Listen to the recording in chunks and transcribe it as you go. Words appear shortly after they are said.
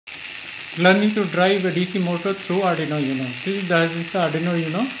learning to drive a DC motor through Arduino UNO. See, this is Arduino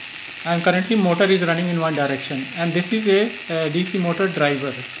UNO. And currently motor is running in one direction, and this is a DC motor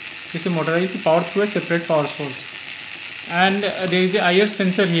driver. This motor is powered through a separate power source, and there is a IR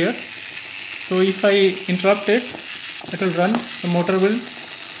sensor here. So if I interrupt it, it will run. The motor will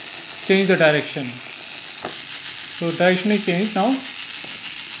change the direction. So direction is changed now.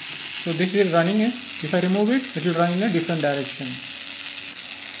 So this is running. If I remove it, it will run in a different direction.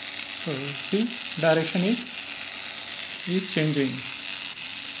 So see, direction is changing.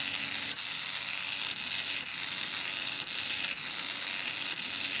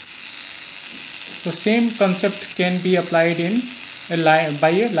 So same concept can be applied in by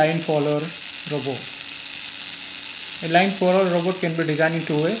a line follower robot. A line follower robot can be designed in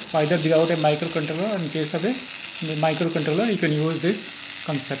two ways, either without a microcontroller, or in case of a microcontroller you can use this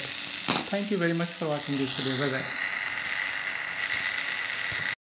concept. Thank you very much for watching this video. Bye bye.